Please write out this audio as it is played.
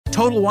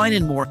Total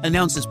Wine & More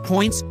announces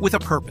points with a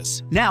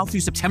purpose. Now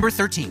through September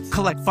 13th,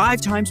 collect 5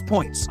 times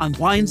points on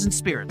wines and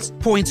spirits.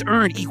 Points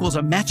earned equals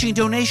a matching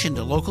donation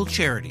to local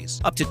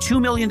charities. Up to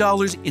 $2 million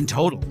in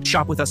total.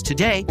 Shop with us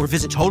today or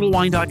visit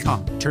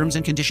TotalWine.com. Terms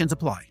and conditions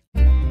apply.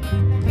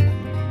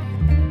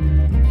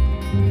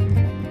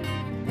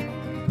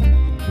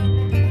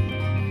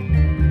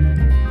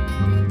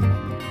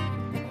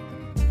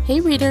 Hey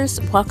readers,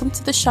 welcome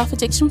to the Shelf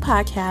Addiction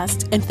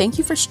Podcast, and thank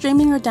you for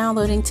streaming or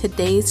downloading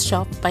today's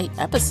Shelf Byte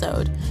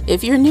episode.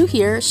 If you're new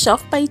here,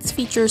 Shelf Bytes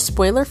features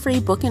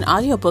spoiler-free book and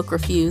audiobook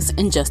reviews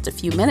in just a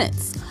few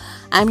minutes.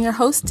 I'm your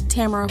host,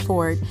 Tamara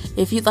Ford.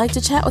 If you'd like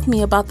to chat with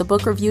me about the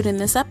book reviewed in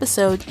this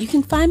episode, you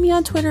can find me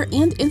on Twitter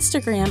and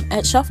Instagram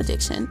at Shelf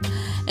Addiction.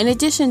 In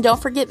addition,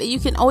 don't forget that you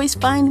can always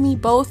find me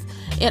both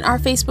in our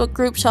Facebook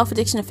group, Shelf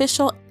Addiction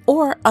Official,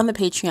 or on the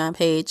Patreon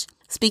page.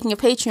 Speaking of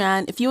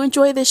Patreon, if you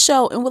enjoy this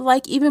show and would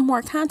like even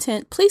more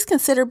content, please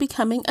consider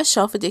becoming a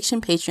Shelf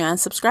Addiction Patreon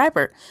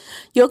subscriber.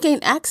 You'll gain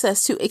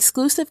access to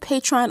exclusive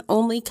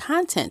Patreon-only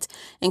content,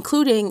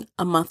 including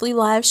a monthly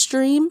live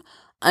stream,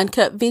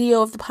 uncut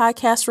video of the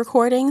podcast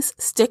recordings,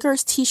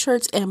 stickers,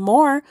 t-shirts, and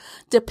more,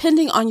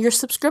 depending on your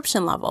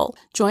subscription level.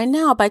 Join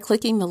now by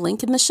clicking the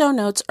link in the show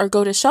notes or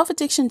go to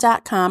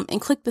shelfaddiction.com and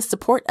click the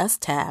Support Us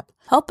tab.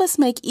 Help us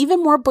make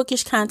even more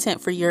bookish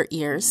content for your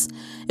ears.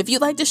 If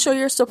you'd like to show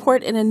your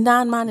support in a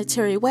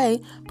non-monetary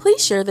way,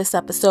 please share this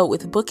episode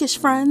with bookish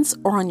friends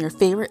or on your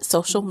favorite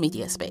social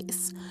media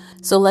space.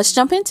 So let's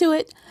jump into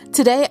it.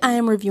 Today I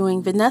am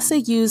reviewing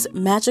Vanessa Yu's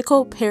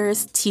Magical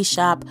Paris Tea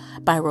Shop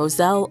by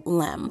Roselle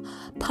Lim,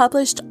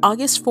 published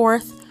August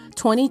 4th,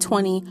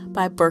 2020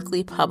 by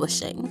Berkeley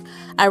Publishing.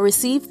 I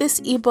received this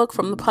ebook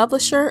from the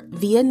publisher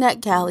via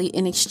NetGalley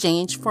in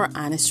exchange for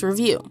honest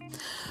review.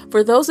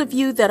 For those of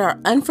you that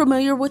are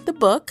unfamiliar with the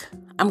book,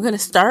 I'm going to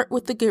start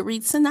with the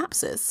Goodreads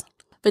synopsis.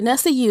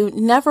 Vanessa Yu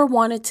never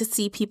wanted to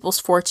see people's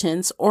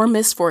fortunes or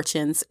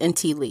misfortunes in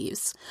tea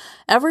leaves.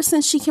 Ever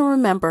since she can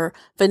remember,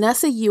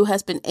 Vanessa Yu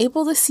has been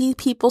able to see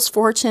people's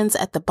fortunes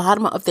at the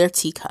bottom of their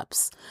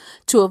teacups.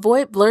 To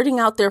avoid blurting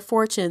out their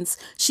fortunes,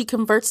 she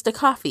converts to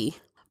coffee.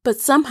 But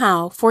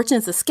somehow,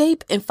 fortunes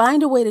escape and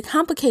find a way to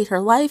complicate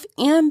her life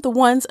and the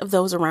ones of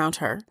those around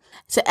her.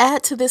 To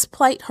add to this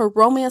plight, her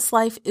romance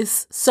life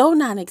is so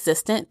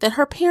non-existent that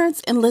her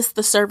parents enlist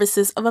the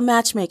services of a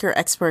matchmaker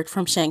expert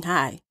from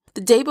Shanghai. The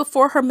day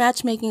before her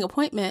matchmaking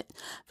appointment,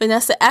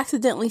 Vanessa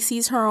accidentally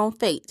sees her own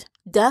fate,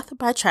 death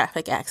by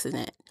traffic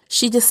accident.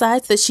 She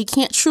decides that she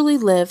can't truly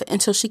live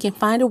until she can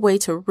find a way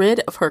to rid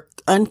of her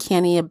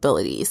uncanny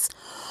abilities.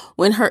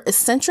 When her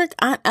eccentric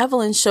Aunt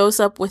Evelyn shows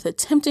up with a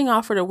tempting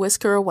offer to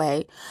whisk her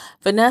away,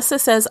 Vanessa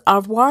says au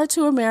revoir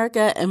to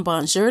America and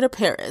bonjour to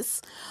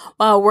Paris.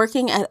 While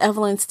working at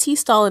Evelyn's tea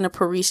stall in a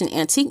Parisian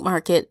antique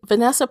market,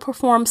 Vanessa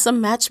performs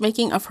some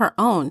matchmaking of her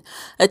own,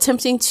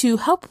 attempting to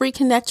help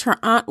reconnect her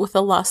aunt with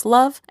a lost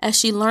love. As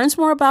she learns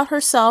more about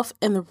herself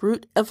and the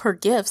root of her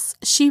gifts,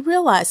 she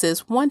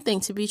realizes one thing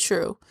to be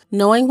true.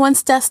 Knowing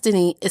one's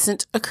destiny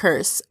isn't a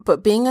curse,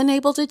 but being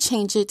unable to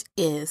change it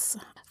is.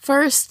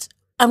 First,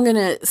 I'm going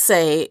to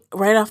say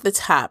right off the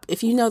top,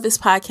 if you know this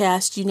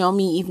podcast, you know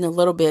me even a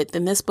little bit,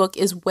 then this book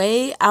is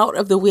way out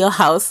of the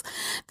wheelhouse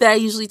that I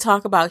usually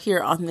talk about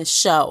here on this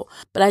show.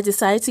 But I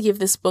decided to give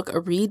this book a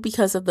read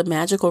because of the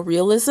magical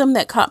realism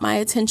that caught my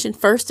attention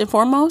first and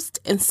foremost,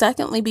 and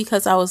secondly,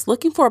 because I was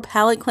looking for a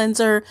palate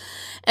cleanser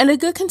and a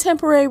good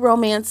contemporary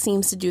romance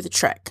seems to do the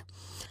trick.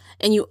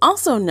 And you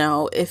also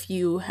know, if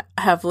you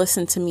have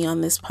listened to me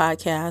on this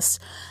podcast,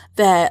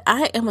 that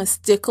I am a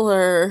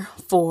stickler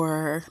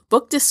for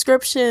book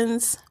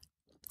descriptions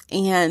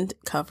and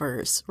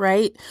covers,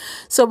 right?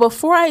 So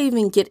before I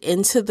even get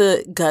into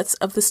the guts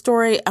of the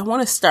story, I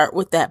want to start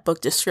with that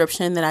book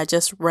description that I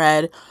just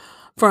read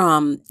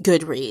from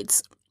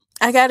Goodreads.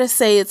 I gotta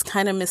say it's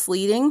kind of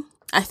misleading.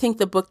 I think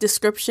the book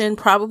description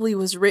probably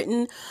was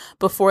written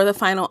before the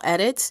final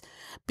edit,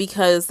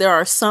 because there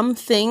are some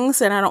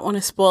things, and I don't want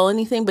to spoil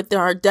anything, but there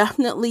are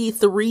definitely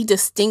 3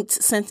 distinct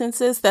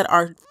sentences that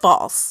are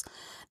false,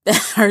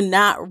 that are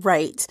not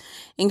right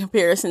in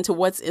comparison to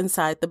what's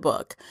inside the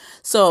book.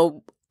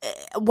 So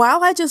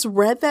while I just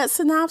read that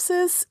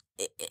synopsis,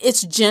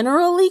 it's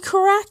generally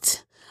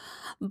correct,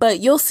 but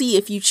you'll see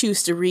if you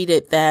choose to read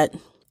it that,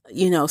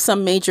 you know,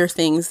 some major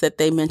things that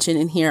they mention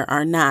in here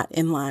are not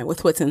in line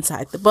with what's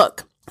inside the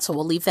book. So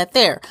we'll leave that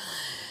there.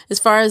 As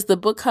far as the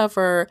book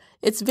cover,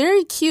 it's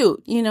very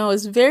cute. You know,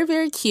 it's very,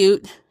 very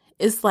cute.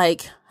 It's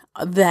like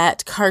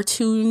that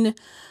cartoon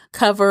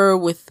cover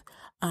with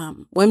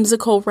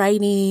whimsical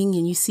writing,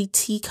 and you see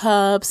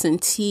teacups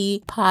and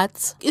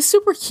teapots. It's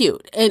super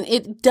cute, and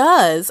it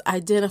does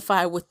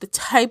identify with the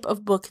type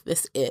of book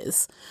this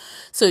is.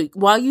 So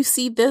while you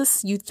see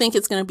this, you think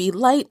it's going to be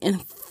light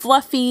and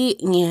fluffy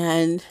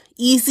and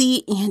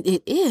easy, and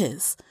it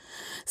is.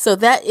 So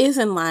that is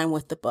in line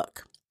with the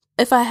book.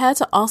 If I had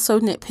to also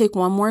nitpick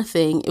one more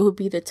thing, it would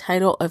be the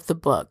title of the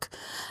book,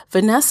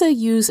 Vanessa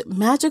Yu's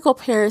Magical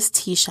Paris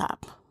Tea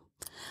Shop.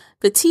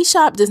 The tea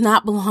shop does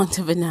not belong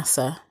to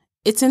Vanessa.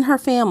 It's in her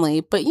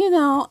family, but you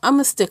know, I'm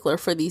a stickler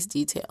for these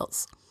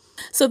details.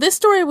 So this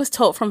story was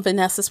told from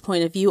Vanessa's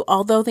point of view,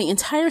 although the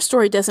entire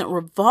story doesn't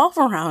revolve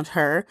around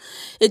her.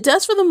 It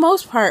does for the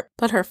most part,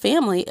 but her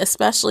family,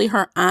 especially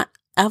her Aunt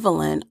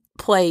Evelyn,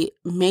 play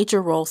major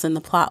roles in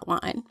the plot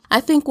line. I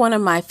think one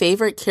of my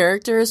favorite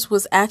characters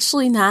was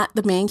actually not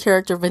the main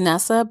character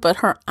Vanessa, but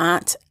her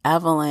Aunt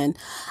Evelyn.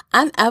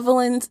 Aunt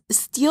Evelyn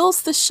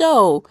steals the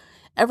show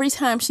every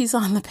time she's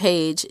on the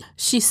page.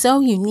 She's so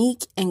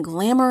unique and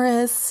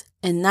glamorous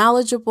and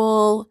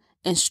knowledgeable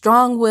and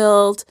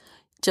strong-willed.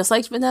 Just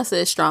like Vanessa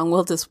is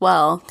strong-willed as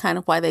well, kind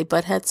of why they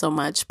butt heads so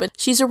much. But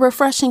she's a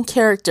refreshing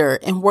character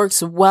and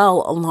works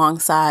well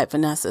alongside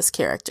Vanessa's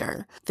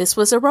character. This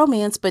was a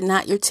romance, but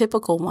not your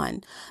typical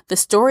one. The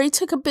story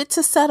took a bit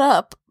to set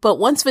up, but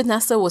once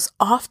Vanessa was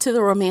off to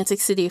the romantic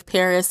city of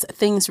Paris,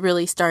 things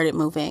really started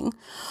moving.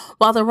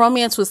 While the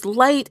romance was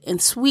light and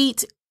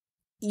sweet,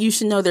 you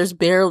should know there's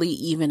barely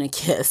even a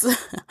kiss.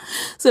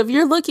 So if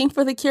you're looking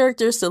for the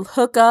characters to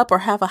hook up or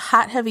have a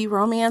hot, heavy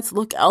romance,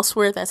 look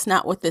elsewhere. That's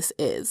not what this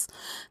is.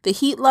 The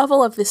heat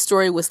level of this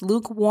story was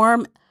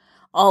lukewarm,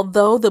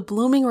 although the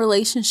blooming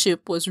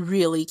relationship was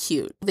really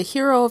cute. The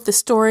hero of the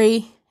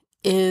story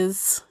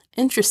is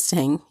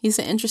interesting. He's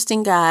an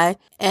interesting guy,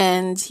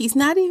 and he's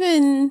not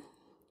even,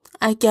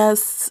 I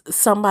guess,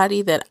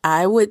 somebody that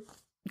I would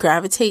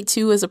gravitate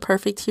to as a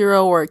perfect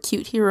hero or a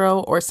cute hero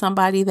or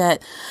somebody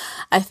that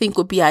I think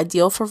would be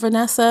ideal for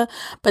Vanessa.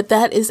 But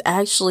that is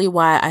actually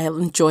why I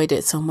enjoyed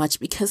it so much,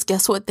 because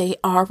guess what? They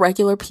are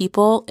regular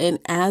people. And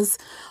as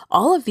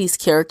all of these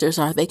characters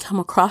are, they come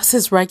across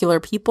as regular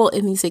people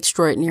in these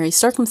extraordinary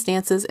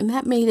circumstances. And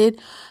that made it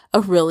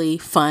a really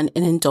fun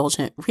and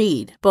indulgent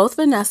read. Both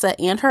Vanessa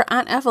and her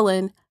Aunt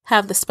Evelyn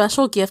have the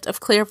special gift of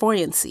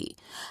clairvoyancy.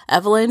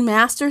 Evelyn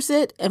masters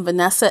it and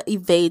Vanessa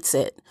evades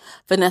it.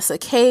 Vanessa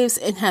caves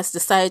and has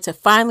decided to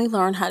finally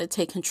learn how to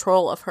take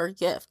control of her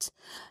gift.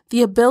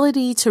 The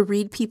ability to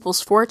read people's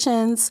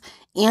fortunes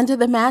and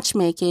the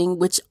matchmaking,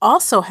 which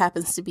also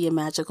happens to be a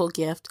magical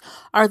gift,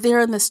 are there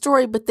in the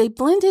story, but they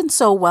blend in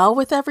so well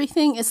with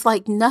everything. It's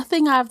like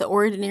nothing out of the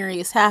ordinary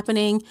is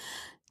happening.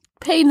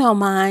 Pay no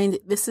mind.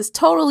 This is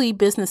totally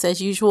business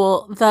as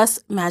usual,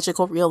 thus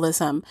magical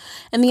realism.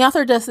 And the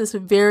author does this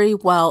very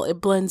well. It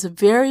blends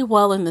very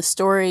well in the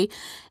story,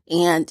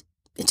 and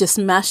it just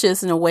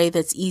meshes in a way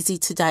that's easy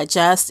to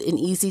digest and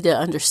easy to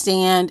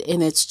understand.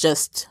 And it's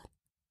just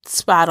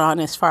spot on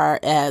as far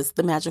as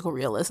the magical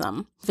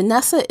realism.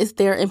 Vanessa is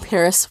there in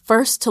Paris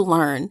first to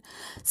learn,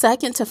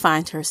 second to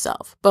find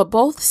herself, but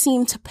both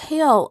seem to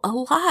pale a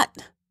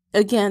lot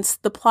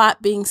against the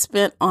plot being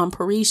spent on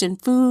Parisian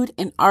food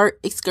and art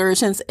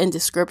excursions and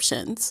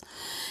descriptions.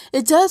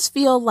 It does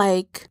feel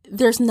like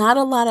there's not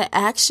a lot of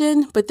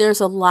action, but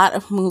there's a lot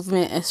of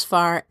movement as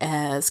far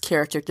as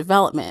character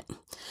development.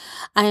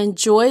 I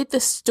enjoyed the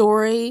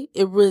story.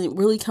 It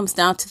really comes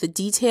down to the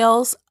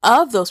details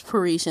of those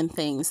Parisian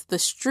things, the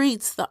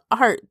streets, the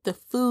art, the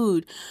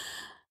food.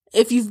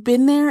 If you've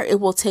been there, it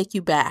will take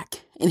you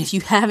back. And if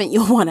you haven't,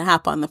 you'll want to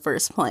hop on the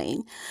first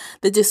plane.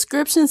 The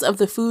descriptions of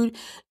the food,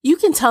 you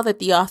can tell that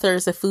the author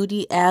is a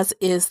foodie, as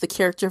is the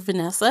character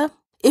Vanessa.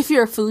 If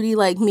you're a foodie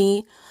like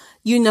me,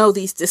 you know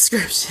these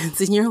descriptions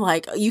and you're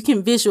like, you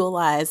can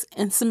visualize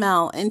and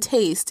smell and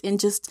taste and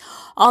just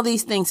all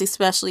these things,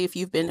 especially if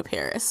you've been to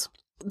Paris.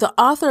 The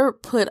author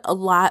put a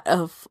lot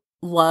of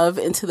love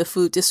into the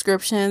food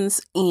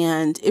descriptions,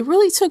 and it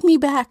really took me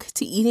back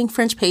to eating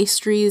French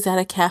pastries at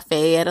a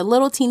cafe at a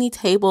little teeny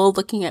table,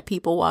 looking at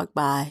people walk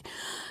by.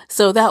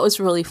 So that was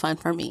really fun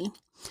for me.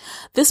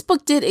 This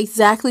book did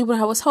exactly what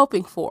I was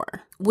hoping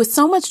for. With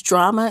so much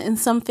drama in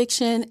some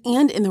fiction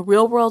and in the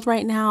real world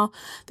right now,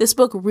 this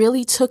book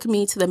really took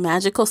me to the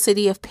magical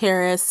city of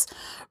Paris,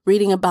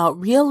 reading about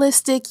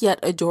realistic yet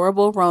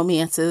adorable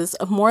romances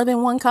of more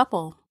than one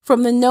couple.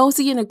 From the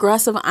nosy and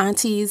aggressive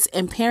aunties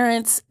and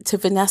parents to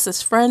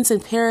Vanessa's friends in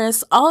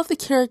Paris, all of the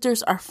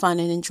characters are fun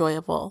and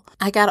enjoyable.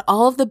 I got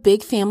all of the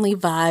big family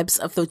vibes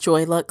of the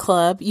Joy Luck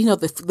Club, you know,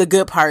 the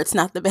good parts,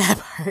 not the bad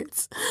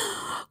parts,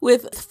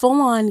 with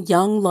full-on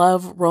young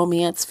love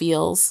romance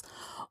feels,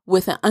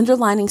 with an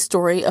underlining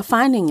story of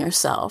finding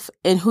yourself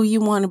and who you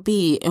want to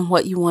be and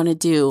what you want to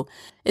do.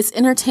 It's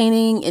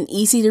entertaining and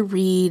easy to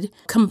read,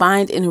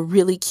 combined in a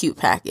really cute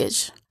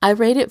package. I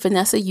rated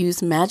Vanessa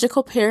Yu's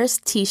Magical Paris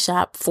Tea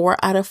Shop 4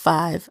 out of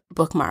 5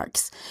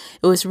 bookmarks.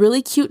 It was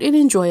really cute and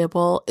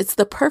enjoyable. It's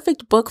the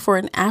perfect book for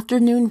an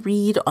afternoon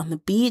read on the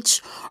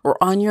beach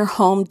or on your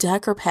home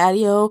deck or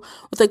patio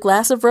with a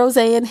glass of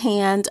rosé in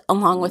hand,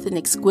 along with an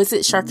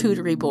exquisite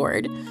charcuterie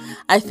board.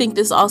 I think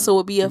this also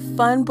will be a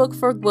fun book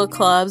for book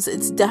clubs.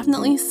 It's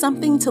definitely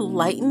something to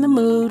lighten the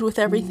mood with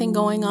everything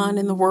going on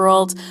in the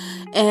world,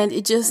 and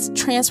it just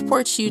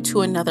transports you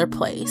to another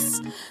place.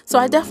 So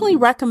I definitely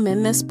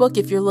recommend this book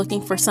if you're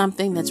looking for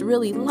something that's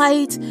really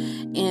light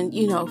and,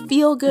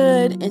 feel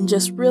good and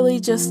just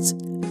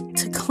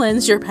to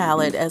cleanse your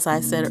palate, as I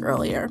said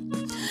earlier.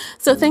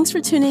 So thanks for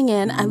tuning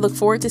in. I look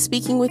forward to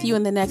speaking with you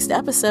in the next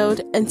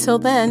episode. Until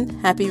then,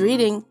 happy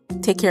reading.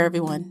 Take care,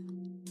 everyone.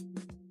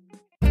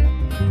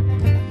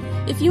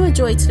 If you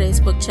enjoyed today's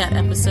book chat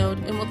episode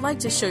and would like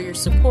to show your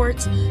support,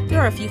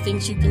 there are a few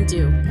things you can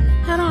do.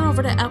 Head on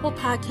over to Apple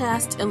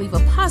Podcasts and leave a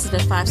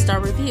positive 5-star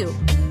review.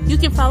 You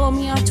can follow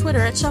me on Twitter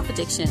at Shelf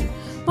Addiction.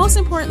 Most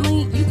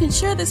importantly, you can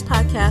share this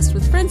podcast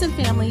with friends and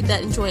family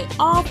that enjoy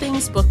all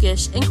things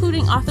bookish,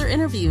 including author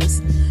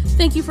interviews.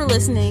 Thank you for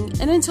listening,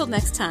 and until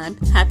next time,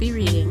 happy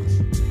reading.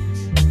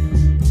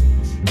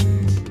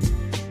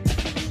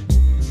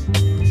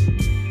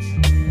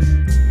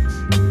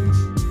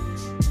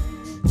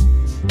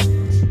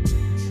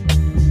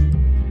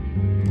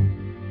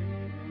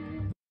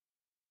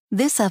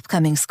 This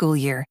upcoming school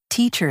year,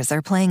 teachers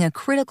are playing a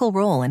critical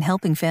role in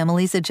helping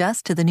families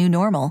adjust to the new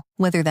normal,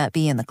 whether that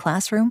be in the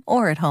classroom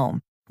or at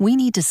home. We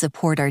need to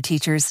support our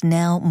teachers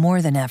now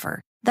more than ever.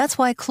 That's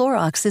why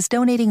Clorox is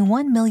donating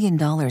 $1 million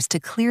to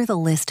Clear the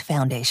List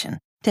Foundation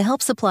to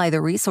help supply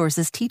the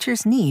resources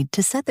teachers need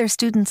to set their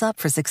students up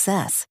for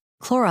success.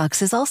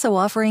 Clorox is also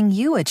offering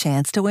you a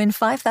chance to win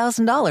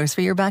 $5,000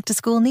 for your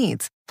back-to-school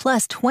needs,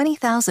 plus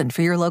 $20,000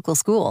 for your local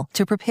school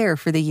to prepare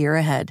for the year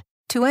ahead.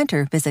 To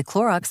enter, visit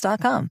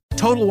Clorox.com.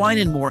 Total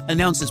Wine & More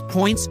announces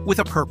points with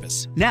a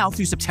purpose. Now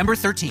through September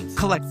 13th,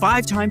 collect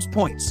 5 times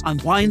points on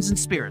wines and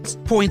spirits.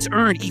 Points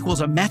earned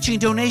equals a matching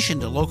donation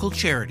to local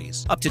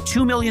charities. Up to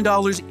 $2 million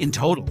in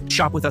total.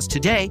 Shop with us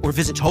today or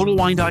visit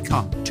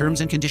TotalWine.com.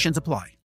 Terms and conditions apply.